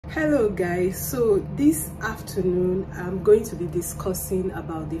Hello guys, so this afternoon I'm going to be discussing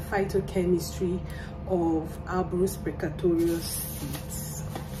about the phytochemistry of Abrus precatorious seeds.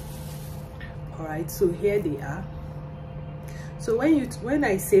 Alright, so here they are. So when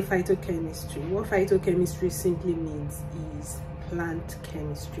I say phytochemistry, what phytochemistry simply means is plant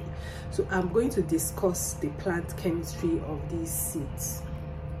chemistry. So I'm going to discuss the plant chemistry of these seeds.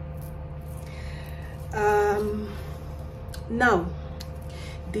 Now,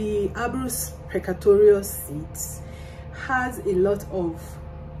 the Abrus precatorious seeds has a lot of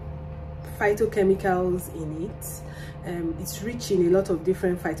phytochemicals in it. It's rich in a lot of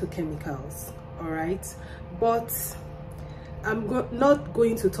different phytochemicals, all right, but I'm not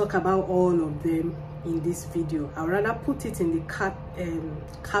going to talk about all of them in this video. I'll rather put it in the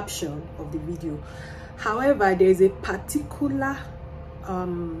caption of the video. However, there is a particular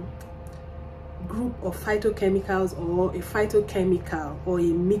group of phytochemicals or a phytochemical or a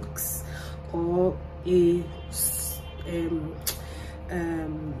mix or a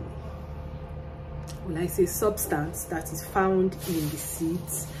when I say substance that is found in the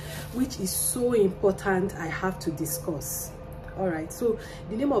seeds, which is so important, I have to discuss. All right, so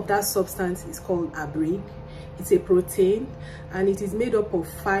the name of that substance is called abrin. It's a protein and it is made up of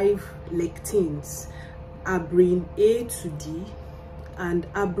 5 lectins: abrin A to D and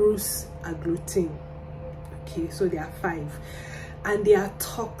abruslactone. Okay, so there are 5 and they are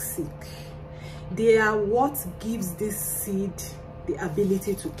toxic. They are what gives this seed the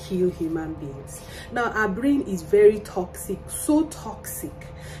ability to kill human beings. Now, abrin is very toxic, so toxic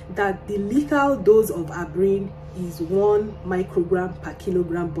that the lethal dose of abrin is 1 microgram per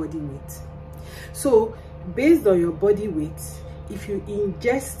kilogram body weight. So based on your body weight, if you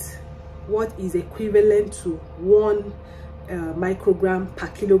ingest what is equivalent to 1 microgram per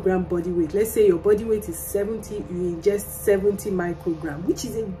kilogram body weight, let's say your body weight is 70, you ingest 70 microgram, which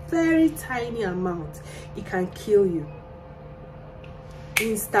is a very tiny amount, it can kill you.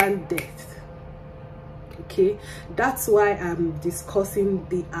 Instant death. Okay, that's why I'm discussing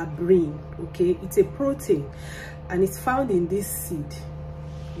the abrin. Okay, it's a protein and it's found in this seed.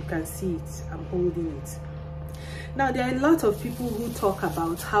 You can see it, I'm holding it. Now, there are a lot of people who talk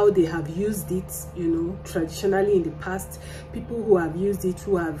about how they have used it, you know, traditionally in the past, people who have used it,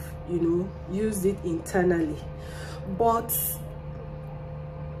 who have, you know, used it internally. But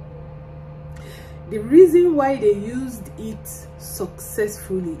the reason why they used it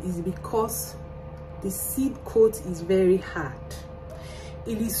successfully is because the seed coat is very hard.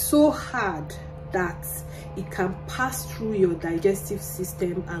 It is so hard that it can pass through your digestive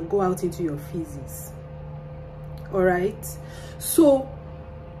system and go out into your feces. All right, so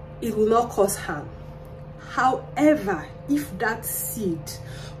it will not cause harm. However, if that seed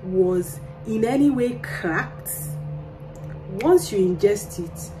was in any way cracked, once you ingest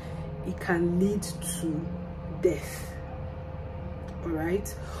it, it can lead to death. All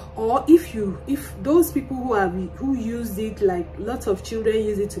right, or if those people who used it, like lots of children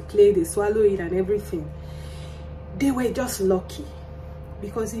use it to play, they swallow it and everything, they were just lucky,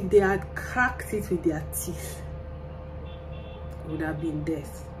 because if they had cracked it with their teeth, would have been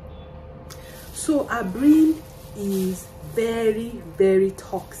death. So abrin is very, very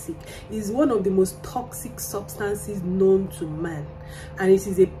toxic. It is one of the most toxic substances known to man, and it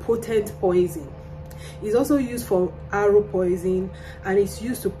is a potent poison. It's also used for arrow poison, and it's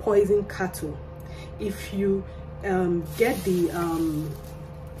used to poison cattle. If you get the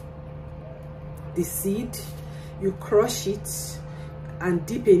seed, you crush it and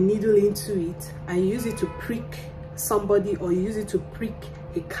dip a needle into it and use it to prick somebody, or use it to prick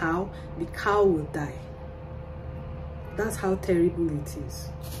a cow, the cow will die. That's how terrible it is.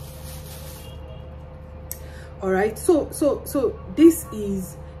 All right, so this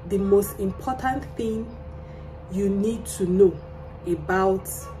is the most important thing you need to know about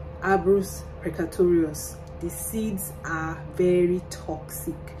Abrus precatorious. The seeds are very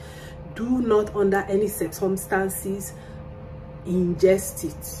toxic. Do not under any circumstances ingest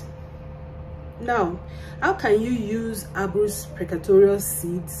it. Now, how can you use Abrus precatorious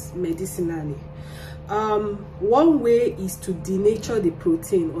seeds medicinally? One way is to denature the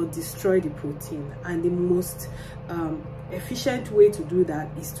protein or destroy the protein, and the most efficient way to do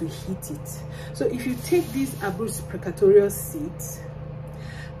that is to heat it. So if you take these Abrus precatorious seeds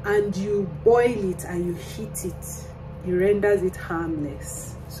and you boil it and you heat it, it renders it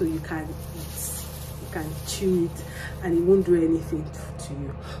harmless. So you can eat, you can chew it, and it won't do anything to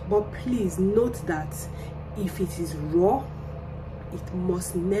you. But please note that if it is raw, it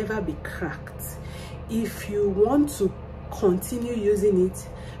must never be cracked. If you want to continue using it,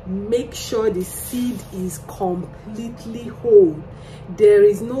 make sure the seed is completely whole. There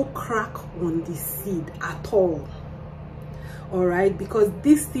is no crack on the seed at all. All right, because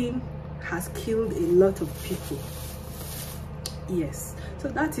this thing has killed a lot of people. Yes, so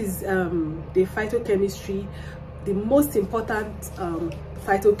that is the phytochemistry, the most important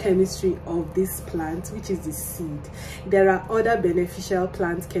phytochemistry of this plant, which is the seed. There are other beneficial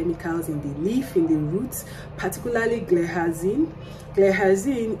plant chemicals in the leaf, in the roots, particularly Glycyrrhizin.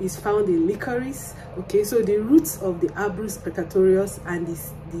 Glycyrrhizin is found in licorice. Okay, so the roots of the Abrus precatorious and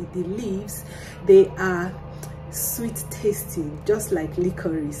the leaves, they are sweet tasting, just like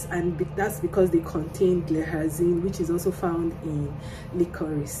licorice, and that's because they contain Glycyrrhizin, which is also found in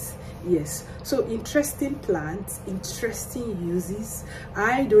licorice. Yes, so interesting plants, interesting uses.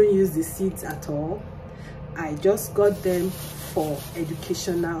 I don't use the seeds at all. I just got them for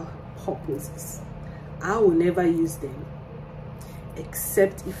educational purposes. I will never use them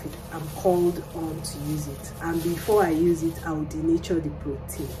except if I'm called on to use it, and before I use it, I will denature the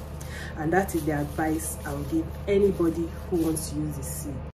protein. And that is the advice I will give anybody who wants to use the seed.